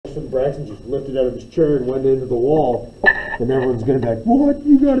Braxton just lifted out of his chair and went into the wall, and everyone's gonna be like, "What?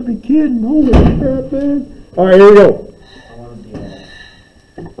 You gotta be kidding! Holy crap, man!" All right, here we go. I want to see that.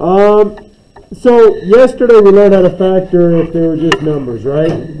 So yesterday we learned how to factor if they were just numbers,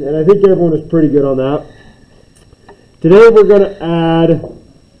 right? And I think everyone is pretty good on that. Today we're gonna add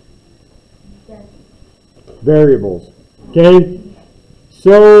variables. Okay?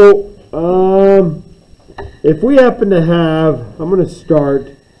 So if we happen to have, I'm going to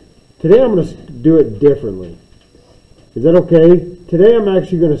start, today I'm going to do it differently. Is that okay? Today I'm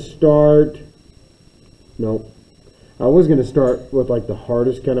actually going to start, no, I was going to start with like the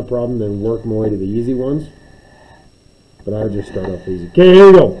hardest kind of problem, then work my way to the easy ones. But I would just start off easy. Okay,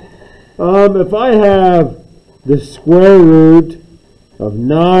 here we go. If I have the square root of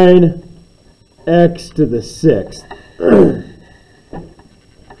 9x to the 6th.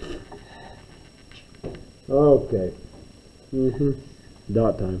 Okay.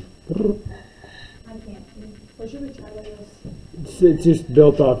 Dot time. I can't see. What should we try with this? It's just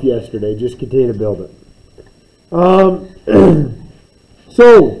built off yesterday. Just continue to build it.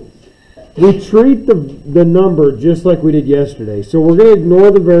 So we treat the number just like we did yesterday. So we're going to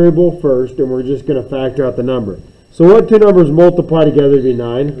ignore the variable first, and we're just going to factor out the number. So what two numbers multiply together to be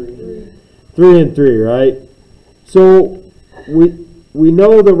 9? 3 and 3, right? So we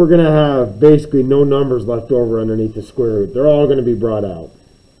know that we're going to have basically no numbers left over underneath the square root. They're all going to be brought out.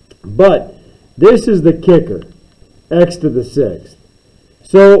 But this is the kicker, x to the 6th.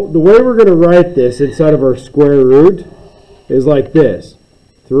 So the way we're going to write this inside of our square root is like this.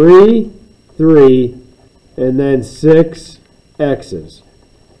 3, 3, and then 6 x's.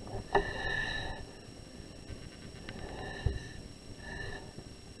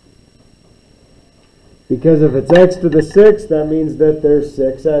 Because if it's x to the 6th, that means that there's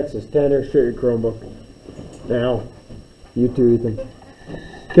 6 x's. Tanner, share your Chromebook. Now, you too, Ethan.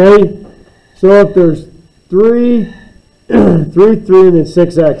 Okay, so if there's 3, 3, 3, and then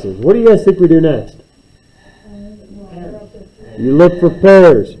 6 x's, what do you guys think we do next? You look for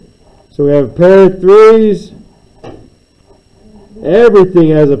pairs. So we have a pair of 3's. Everything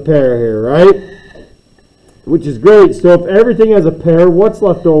has a pair here, right? Which is great. So if everything has a pair, what's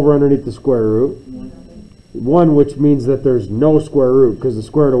left over underneath the square root? 1, which means that there's no square root, because the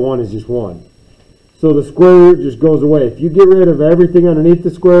square root of 1 is just 1. So the square root just goes away. If you get rid of everything underneath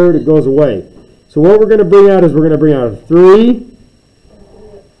the square root, it goes away. So what we're going to bring out is we're going to bring out a 3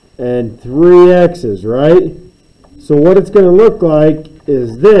 and 3 x's, right? So what it's going to look like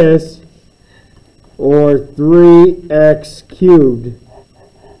is this, or 3x cubed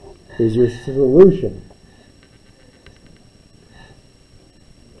is your solution.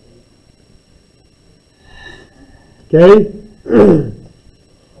 Okay?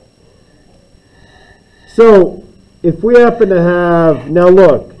 So, if we happen to have, now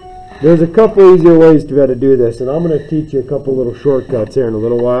look, there's a couple easier ways to be able to do this, and I'm going to teach you a couple little shortcuts here in a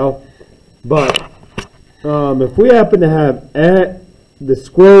little while. But, if we happen to have the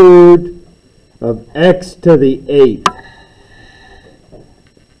square root of x to the 8th,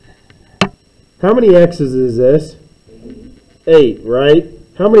 how many x's is this? 8, right?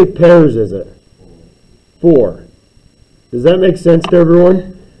 How many pairs is it? 4. Does that make sense to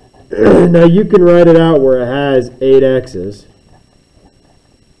everyone? Now you can write it out where it has 8 x's.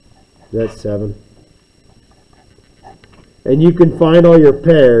 That's 7. And you can find all your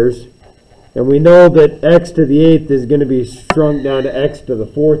pairs. And we know that x to the 8th is going to be shrunk down to x to the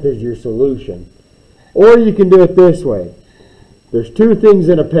 4th as your solution. Or you can do it this way. There's 2 things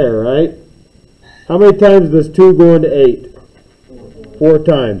in a pair, right? How many times does 2 go into 8? 4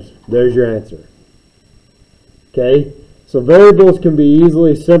 times. There's your answer. Okay? So variables can be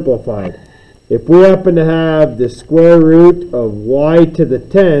easily simplified. If we happen to have the square root of y to the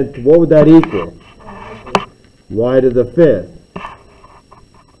 10th, what would that equal? Y to the 5th.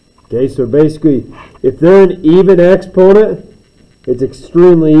 Okay, so basically, if they're an even exponent, it's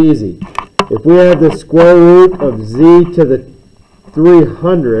extremely easy. If we have the square root of z to the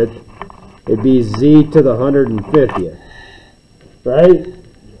 300th, it'd be z to the 150th. Right?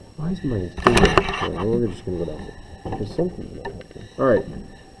 Why is my finger? We're just going to go down there. There's something that happens. All right.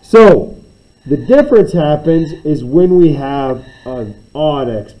 So the difference happens is when we have an odd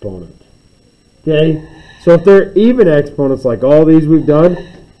exponent. Okay? So if they're even exponents like all these we've done,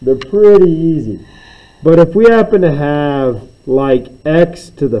 they're pretty easy. But if we happen to have like x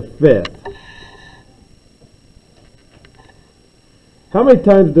to the 5th, how many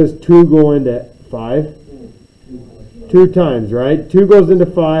times does 2 go into 5? 2 times, right? 2 goes into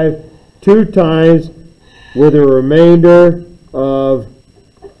 5 2 times with a remainder of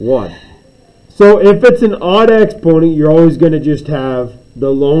 1. So if it's an odd exponent, you're always going to just have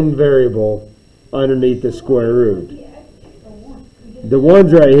the lone variable underneath the square root. The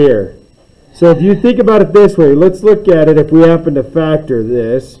one's right here. So if you think about it this way, let's look at it. If we happen to factor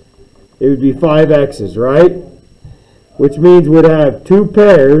this, it would be 5x's, right? Which means we'd have two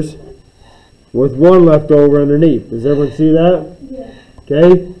pairs with one left over underneath. Does everyone see that? Yeah.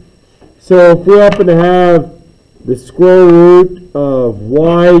 Okay? So if we happen to have the square root of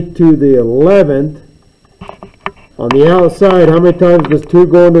y to the 11th, on the outside, how many times does 2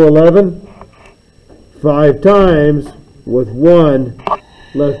 go into 11? 5 times, with 1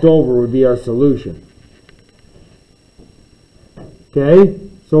 left over would be our solution. Okay?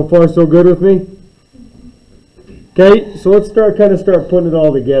 So far so good with me? Okay, so let's start putting it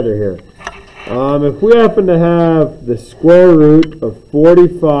all together here. If we happen to have the square root of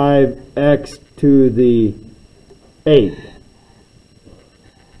 45x to the 8th.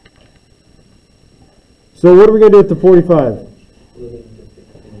 So what are we going to do with the 45?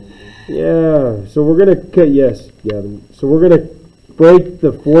 Yeah, so we're going to cut, yes, Gavin. So we're going to break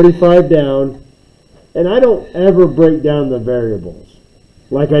the 45 down. And I don't ever break down the variables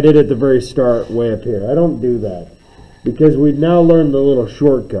like I did at the very start way up here. I don't do that because we've now learned the little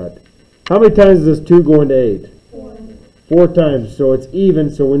shortcut. How many times does 2 go into 8? 4 times, so it's even,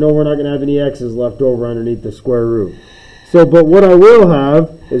 so we know we're not going to have any x's left over underneath the square root. So, but what I will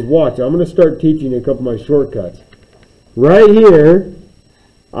have is, watch, I'm going to start teaching you a couple of my shortcuts. Right here,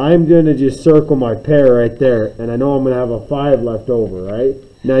 I'm going to just circle my pair right there, and I know I'm going to have a 5 left over, right?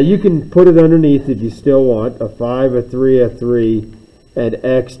 Now, you can put it underneath if you still want, a 5, a 3, and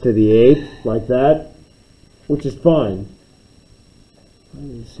x to the 8th, like that, which is fine.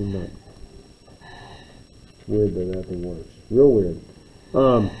 Let's see that. Weird that that thing works. Real weird.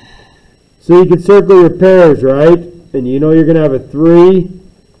 So you can circle your pairs, right? And you know you're going to have a 3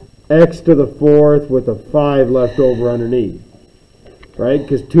 x to the 4th with a 5 left over underneath. Right?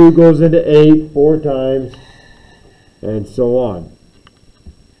 Because 2 goes into 8 4 times, and so on.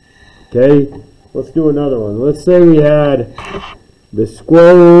 Okay? Let's do another one. Let's say we had the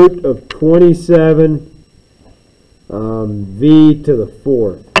square root of 27 v to the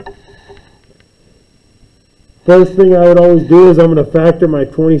 4th. First thing I would always do is I'm going to factor my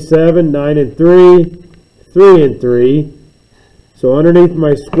 27, 9 and 3, 3 and 3. So underneath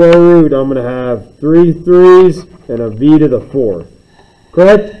my square root, I'm going to have 3 3's and a v to the 4th.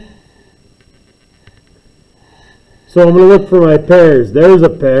 Correct? So I'm going to look for my pairs. There's a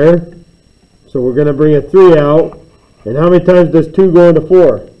pair. So we're going to bring a 3 out. And how many times does 2 go into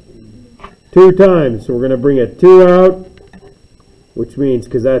 4? 2 times. So we're going to bring a 2 out, which means,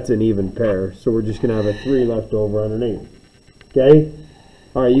 because that's an even pair, so we're just going to have a 3 left over underneath. Okay?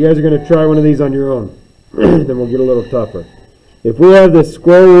 Alright, you guys are going to try one of these on your own. Then we'll get a little tougher. If we have the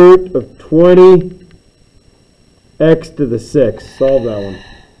square root of 20 x to the 6th, solve that one.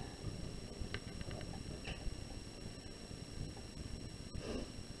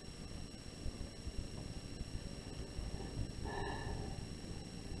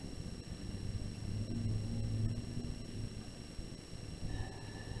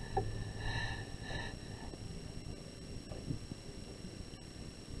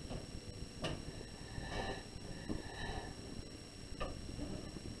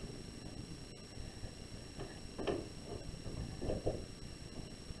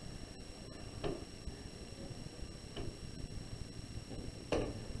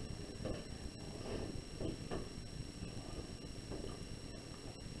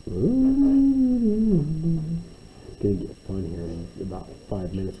 It's going to get fun here in about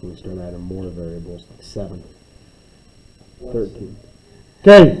 5 minutes when we start adding more variables, like 7, 13.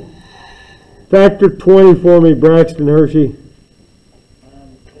 Okay, factor 20 for me, Braxton Hershey.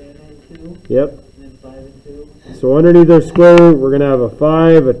 10 and 2. Yep. And then 5 and 2. So underneath our square root, we're going to have a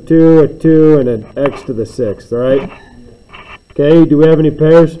 5, a 2, and an x to the 6th, all right? Okay, do we have any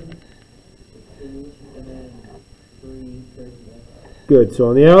pairs? 2 and then 3, 30. Good. So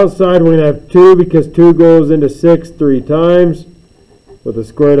on the outside, we're going to have 2 because 2 goes into 6 3 times with a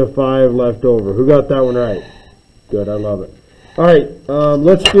square root of 5 left over. Who got that one right? Good. I love it. All right.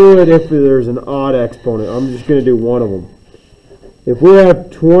 Let's do it if there's an odd exponent. I'm just going to do one of them. If we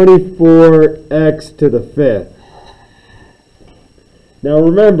have 24x to the 5th. Now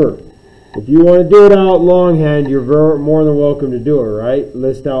remember, if you want to do it out longhand, you're more than welcome to do it, right?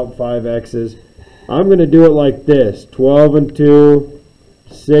 List out 5 x's. I'm going to do it like this. 12 and 2,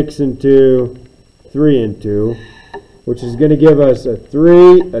 6 and 2, 3 and 2, which is going to give us a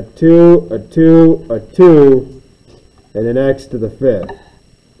 3, a 2, a 2, a 2, and an x to the 5th.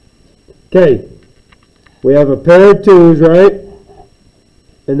 Okay, we have a pair of 2's, right?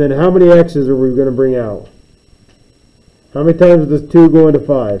 And then how many x's are we going to bring out? How many times does 2 go into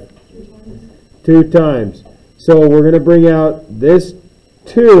 5? 2 times. 2 times. So we're going to bring out this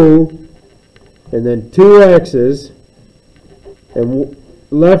 2 and then 2 x's. And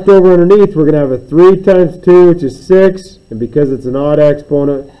left over underneath, we're going to have a 3 times 2, which is 6. And because it's an odd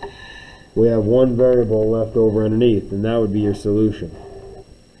exponent, we have one variable left over underneath. And that would be your solution.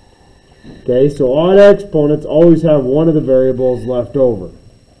 Okay, so odd exponents always have one of the variables left over.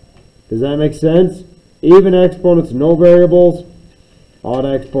 Does that make sense? Even exponents, no variables. Odd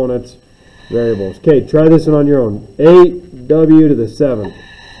exponents, variables. Okay, try this one on your own. 8w to the 7th.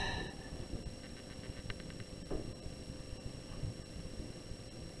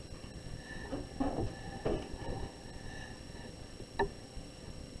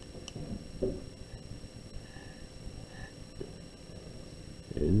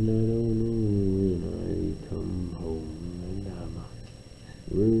 And I don't know when I come home, and I'm a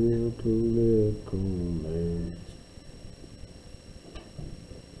real political man.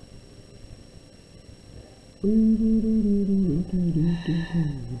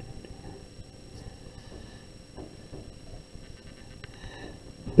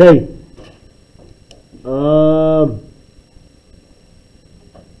 Okay.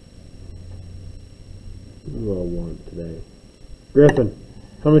 What do I want today? Griffin.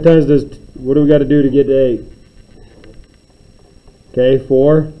 How many times what do we got to do to get to 8? Okay,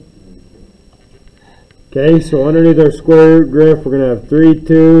 4. Okay, so underneath our square root, Griff, we're going to have 3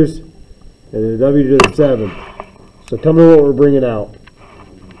 2's and a w to the 7th. So tell me what we're bringing out.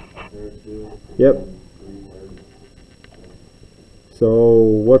 Yep. So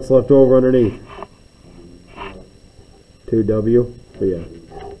what's left over underneath? 2w. But yeah,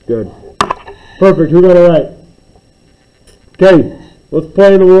 good. Perfect, who got it right? Okay. Let's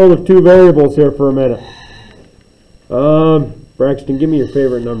play in the world of 2 variables here for a minute. Braxton, give me your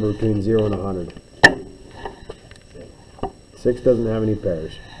favorite number between 0 and 100. 6 doesn't have any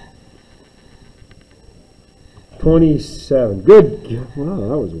pairs. 27. Good. Wow,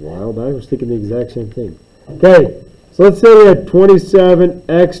 that was wild. I was thinking the exact same thing. Okay, so let's say we had 27,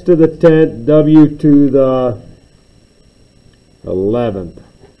 x to the 10th, w to the 11th.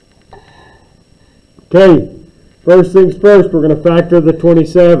 Okay. First things first, we're going to factor the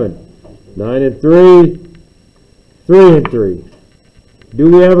 27. 9 and 3, 3 and 3.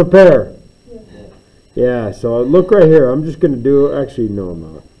 Do we have a pair? Yes. Yeah, so look right here. I'm just going to do, actually, no, I'm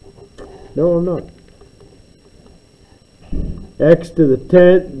not. No, I'm not. X to the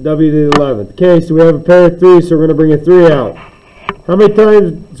 10th, W to the 11th. Okay, so we have a pair of 3, so we're going to bring a 3 out. How many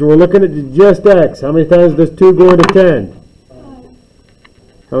times, so we're looking at just X. How many times does 2 go into 10? 5.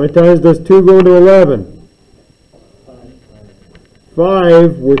 How many times does 2 go into 11?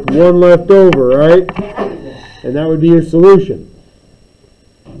 5 with 1 left over, right? And that would be your solution.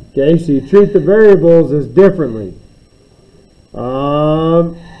 Okay, so you treat the variables as differently.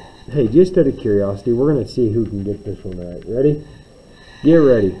 Hey, just out of curiosity, we're gonna see who can get this one right. Ready? Get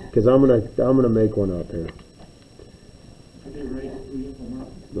ready, because I'm gonna make one up here.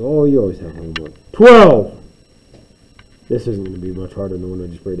 Oh, you always have homework. 12. This isn't gonna be much harder than the one I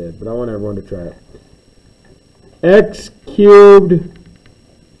just read, but I want everyone to try it. X cubed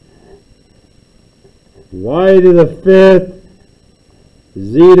y to the 5th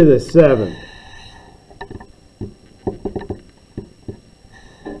z to the 7th.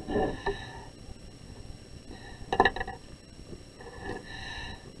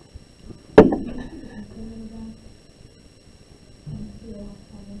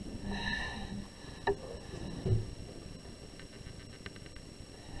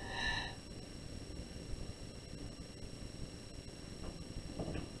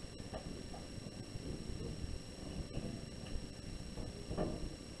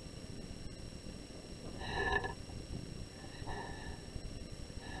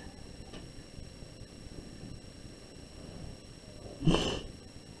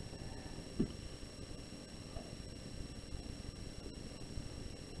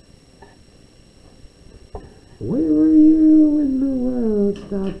 Where were you when the world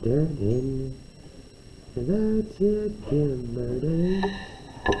stopped turning? That's it, Kimberly.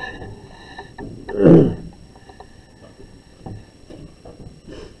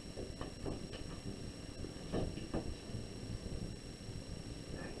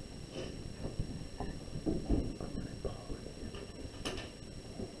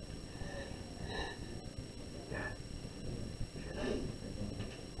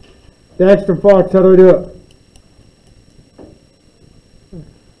 Dexter Fox, how do we do it?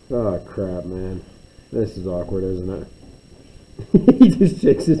 Oh crap, man. This is awkward, isn't it? He just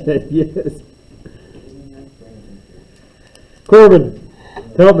shakes his head, yes. Corbin,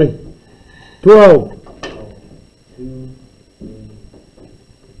 help me. 12. 2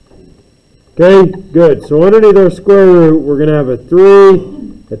 Okay, good. So underneath our square root, we're going to have a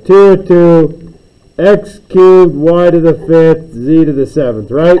 3, a 2, a 2, x cubed, y to the 5th, z to the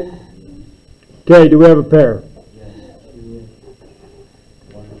 7th, right? Okay, do we have a pair?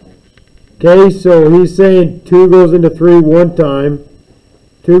 Okay, so he's saying 2 goes into 3 one time,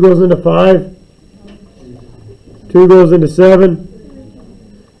 2 goes into 5, 2 goes into 7.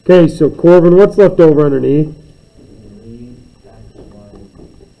 Okay, so Corbin, what's left over underneath?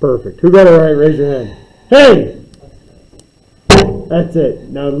 Perfect. Who got it right? Raise your hand. Hey! That's it.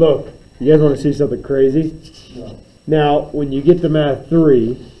 Now look, you guys want to see something crazy? Now, when you get to math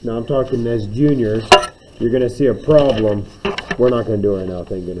 3, now I'm talking as juniors, you're going to see a problem. We're not going to do it right now,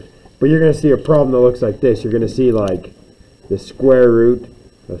 thank goodness. But you're going to see a problem that looks like this. You're going to see like the square root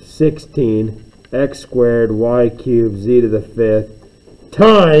of 16 x squared y cubed z to the 5th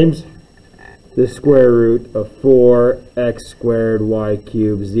times the square root of 4 x squared y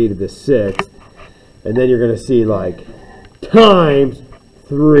cubed z to the 6th. And then you're going to see like times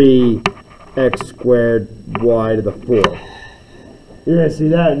 3 x squared y to the 4th. You're going to see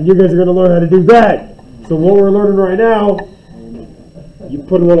that, and you guys are going to learn how to do that. So what we're learning right now, you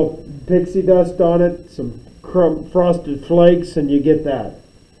put a little pixie dust on it, some frosted flakes, and you get that.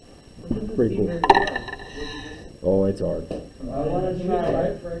 Pretty cool. Oh, it's hard. I want to try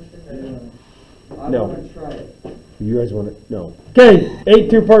it. I No. want to try it. You guys want it? No. Okay,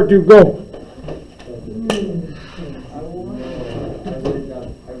 8-2 part 2, go.